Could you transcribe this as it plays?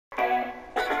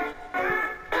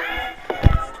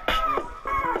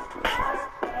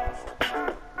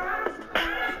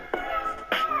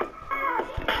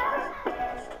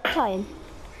time?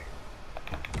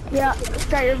 Yeah,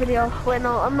 start your video. Wait,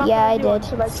 no, I'm not. Yeah, I gonna do did. it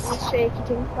to like this shaky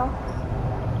thing stuff.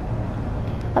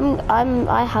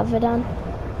 I have it on.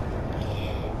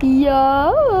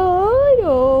 Yeah.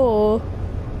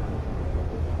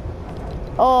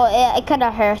 Oh, it kind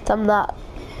of hurts. I'm not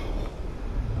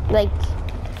like.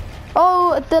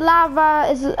 Oh, the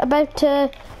lava is about to.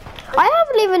 I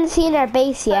haven't even seen our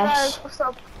base yet. What's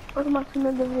up? I'm watching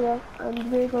the video,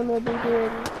 and we're gonna be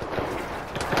doing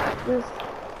this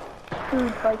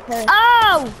food by pair.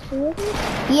 Oh!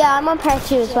 Yeah, I'm on part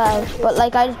 2 as well, but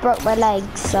like I just broke my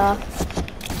legs, so.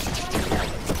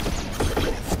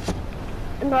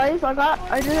 Guys,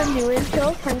 I did a new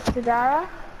intro thanks to Dara.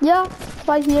 Yeah,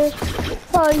 right here.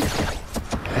 Bye.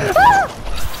 Ah!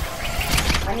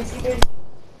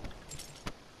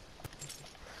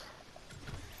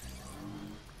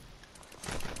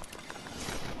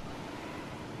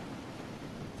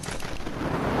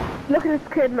 Look at this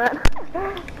kid, man.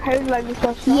 How do you like this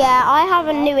stuff? Yeah, I have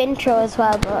a new intro as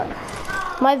well, but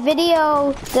my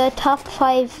video, the top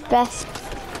 5 best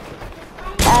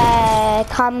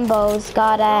combos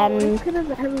got This kid is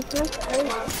a heavy first.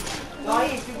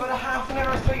 Guys, we've got a half an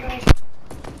hour, so you need.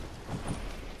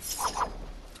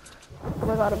 Oh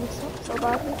my god, I'm so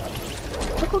bad.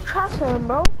 Look how trash I am,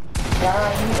 bro.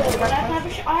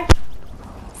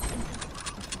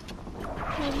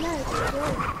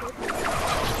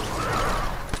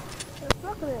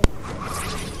 Look at it.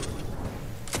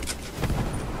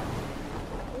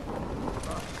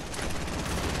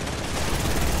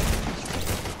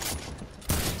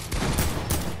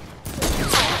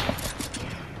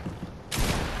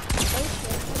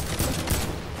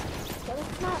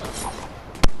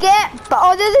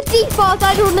 Oh, there's a default.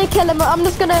 I don't want to kill him. I'm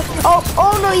just gonna.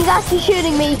 Oh no, he's actually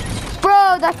shooting me,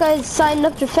 bro. That guy's signing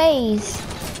up to phase.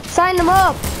 Sign him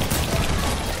up.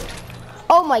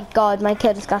 Oh my god, my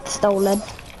kid just got stolen.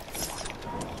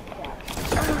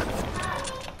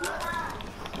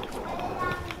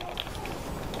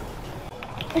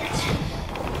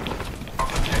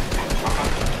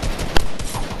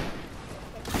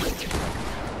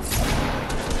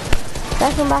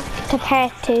 Welcome back to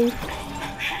part 2.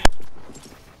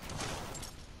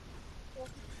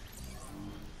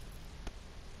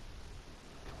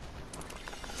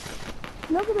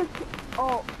 Look at this.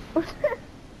 Oh.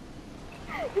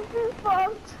 This is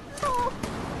fucked.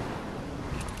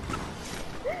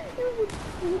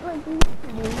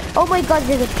 Oh my god,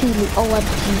 there's a peely. Oh, I'm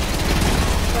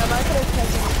Yeah, I could have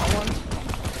taken that one.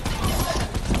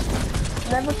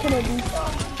 Never kill a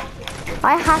default.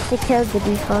 I have to kill the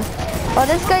default. Oh,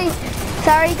 this guy.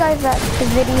 Sorry guys that the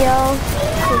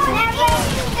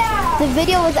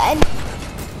video was end.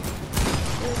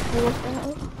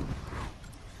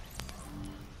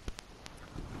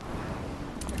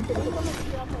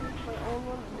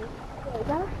 Is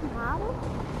that a tomato?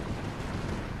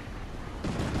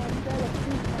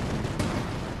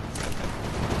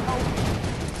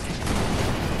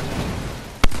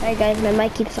 Alright guys, my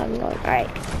mic keeps on going. Alright.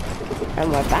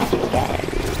 And we're back again.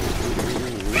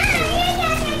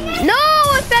 No!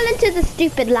 I fell into the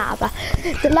stupid lava.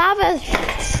 The lava is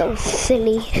so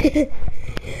silly.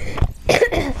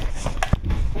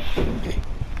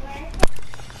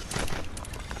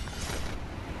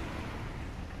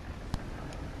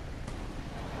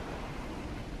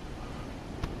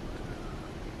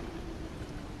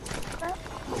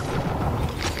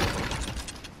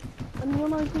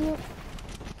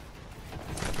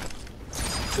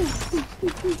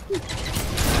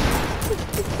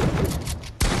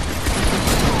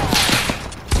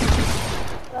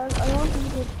 I want to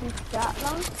do that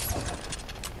long.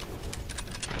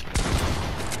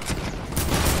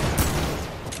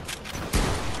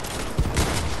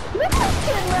 Look at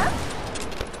that, man.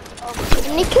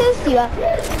 Nicholas, you are.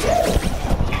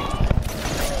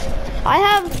 I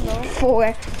have 4.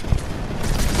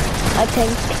 I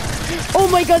think. Oh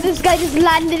my god, this guy just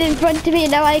landed in front of me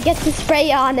and now I get to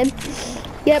spray on him.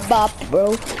 Yeah, Bob,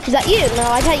 bro. Is that you?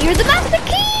 No, I thought you were the master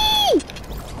key!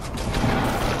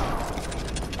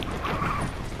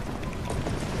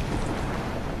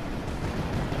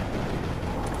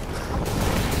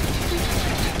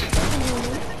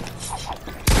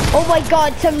 Oh my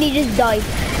god, somebody just died.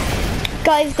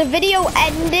 Guys, the video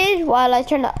ended while I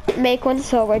trying to make one,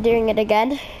 so we're doing it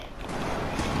again.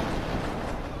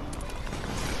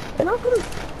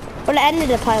 Well, it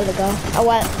ended a while ago. A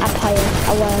while.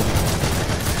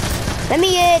 Let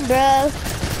me in, bro.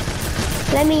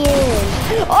 Let me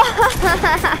in. Oh.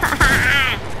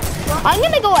 I'm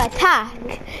gonna go attack.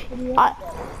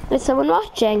 Is someone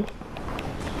watching?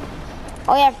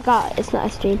 Oh yeah, I forgot. It's not a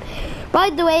stream. By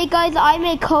the way, guys, I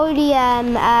made Cody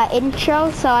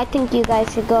intro, so I think you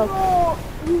guys should go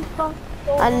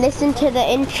and listen to the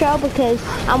intro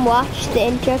and watch the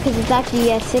intro because it's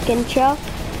actually a sick intro.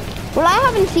 Well, I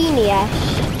haven't seen it yet,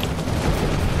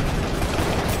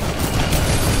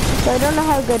 so I don't know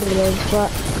how good it is,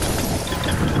 but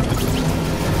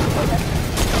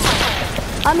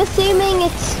I'm assuming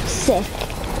it's sick.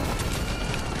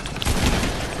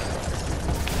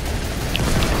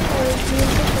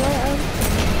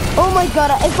 Oh my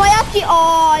god, if I actually,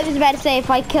 I was about to say if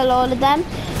I kill all of them.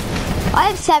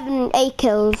 I have 8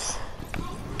 kills.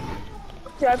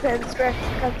 Do I play the stretch,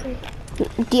 Captain?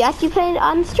 Do you actually play it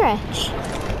on stretch?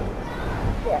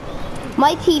 Yeah.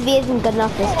 My TV isn't good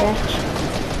enough for stretch.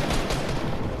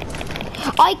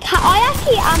 I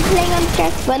actually am playing on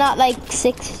stretch, but not like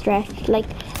 6 stretch. Like,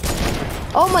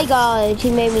 oh my god,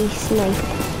 he made me snipe.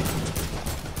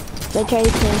 I tried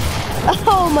to.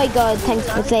 Oh my god, thanks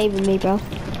for saving me, bro.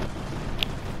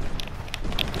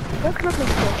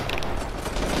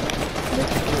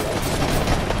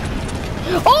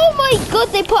 Oh my god,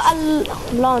 they put a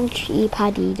launchy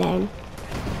paddy down.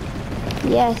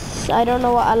 Yes, I don't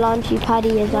know what a launchy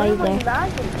paddy is either.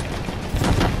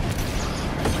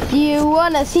 Do you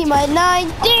wanna see my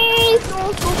 90s?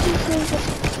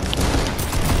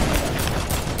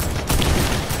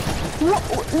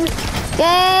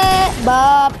 Get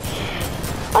bop.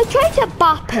 I tried to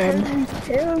bop him.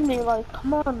 Kill me, like,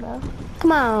 come on now.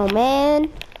 Come on, man.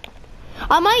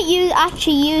 I might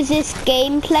actually use this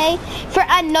gameplay for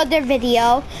another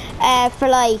video, for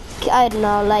like, I don't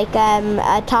know, like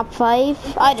a top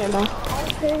 5. I don't know.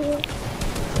 Okay.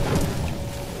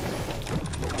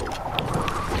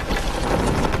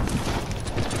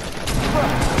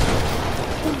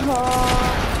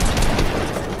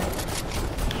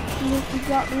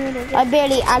 I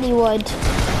barely any wood.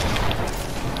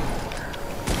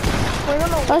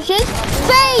 Oh shit!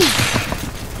 Face!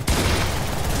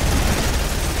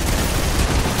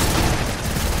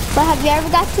 But have you ever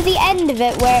got to the end of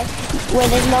it where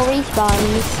there's no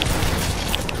respawns?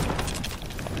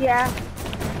 Yeah.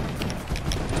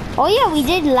 Oh yeah, we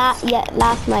did last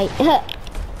night. Yeah.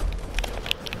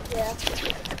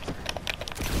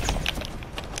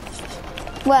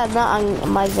 Well, not on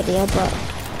my video, but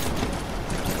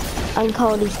on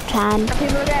Cody's clan.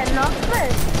 People getting knocked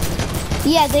first.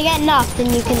 Yeah, they get knocked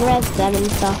and you can res them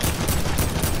and stuff.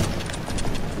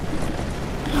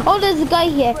 Oh, there's a guy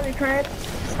here.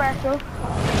 Sparkle.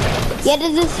 Yeah,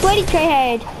 there's a sweaty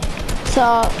tryhard.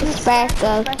 So,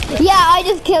 Sparkle. Yeah, I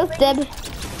just killed him.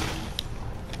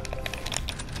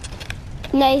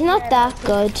 No, he's not that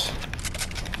good.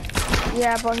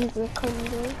 Yeah, but he's a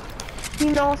cunt. He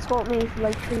knows what me for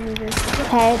like 3 meters.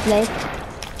 Apparently.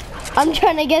 I'm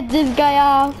trying to get this guy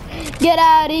off. Get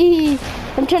out of here.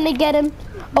 I'm trying to get him.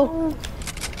 Oh.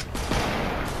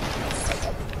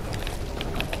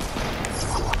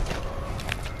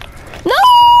 No!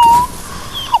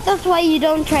 That's why you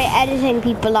don't try editing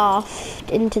people off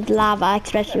into the lava,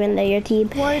 especially when they're your team.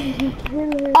 Why did you kill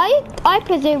him? I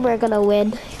presume we're gonna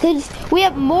win because we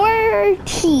have more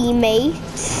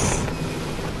teammates.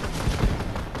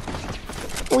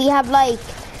 We have like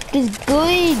just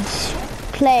good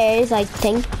players, I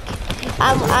think.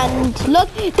 And look,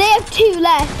 they have 2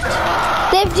 left.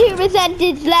 They have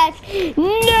 2% left.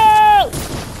 No!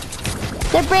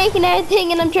 They're breaking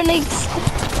everything and I'm trying to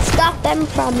stop them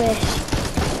from it.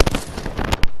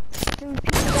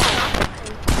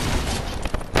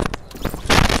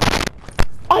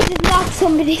 I just knocked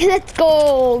somebody. Let's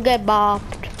go. Get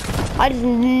bopped. I just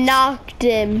knocked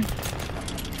him.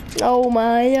 Oh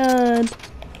my god.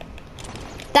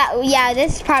 Yeah,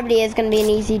 this probably is gonna be an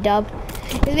easy dub.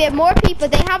 Because we have more people.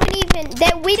 They haven't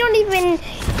even.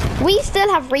 We still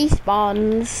have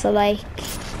respawns. So like,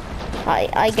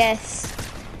 I guess.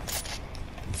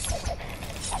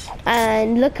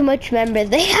 And look how much members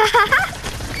they have.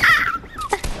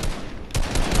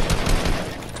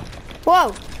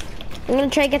 Whoa! I'm gonna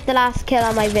try to get the last kill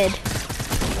on my vid.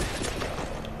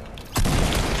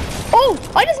 Oh!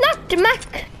 I just knocked a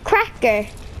Mac Cracker.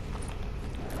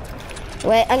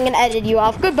 Wait, I'm gonna edit you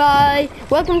off. Goodbye.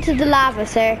 Welcome to the lava,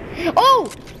 sir.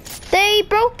 Oh! They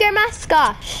broke their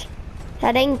mascot.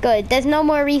 That ain't good. There's no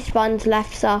more respawns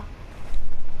left, so.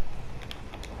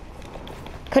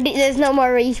 There's no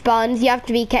more respawns. You have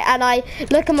to be careful. And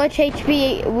look how much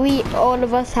HP all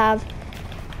of us have.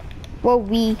 Well,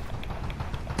 we.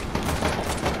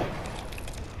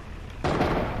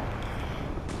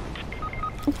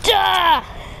 Duh!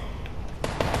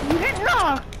 You get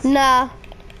knocked? Nah.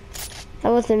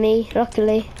 That wasn't me,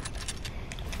 luckily.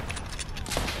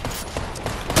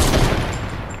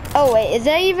 Oh wait, is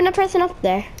there even a person up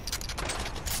there?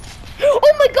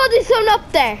 Oh my god, there's someone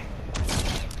up there.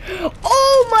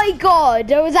 Oh my god,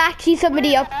 there was actually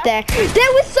somebody up there.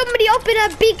 There was somebody up in a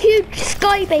big huge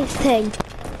sky base thing.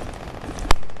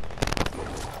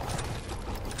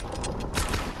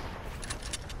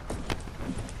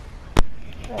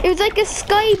 It was like a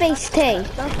sky base thing.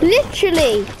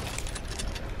 Literally.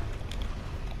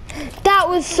 That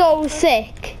was so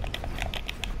sick.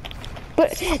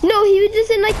 But no, he was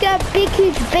just in like a big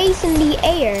huge base in the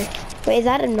air. Wait, is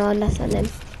that him? No, that's not him.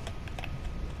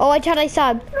 Oh, I thought I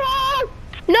saw him.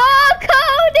 No,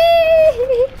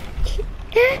 Cody!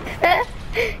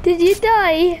 Did you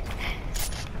die?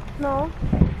 No.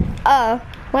 Oh,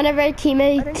 one of our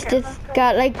teammates just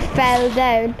got like fell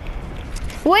down.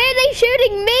 Why are they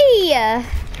shooting me?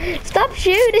 Stop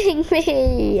shooting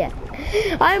me.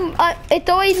 It's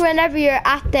always whenever you're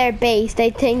at their base,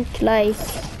 they think like,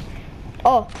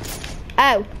 oh,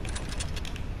 ow.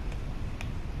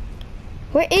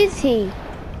 Where is he?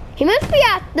 He must be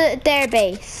at their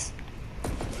base.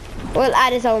 Well,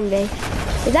 at his own base.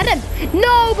 Is that him?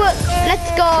 No, but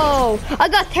let's go. I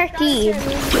got 13.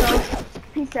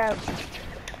 Peace out.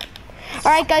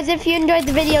 Alright guys, if you enjoyed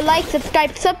the video, like,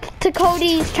 subscribe, sub to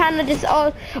Cody's channel. Just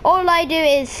all I do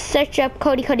is search up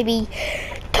Cody B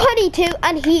 22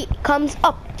 and he comes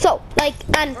up. So like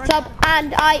and sub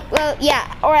and I will,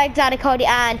 yeah, or Exotic Cody,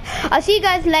 and I'll see you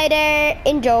guys later.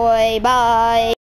 Enjoy, bye.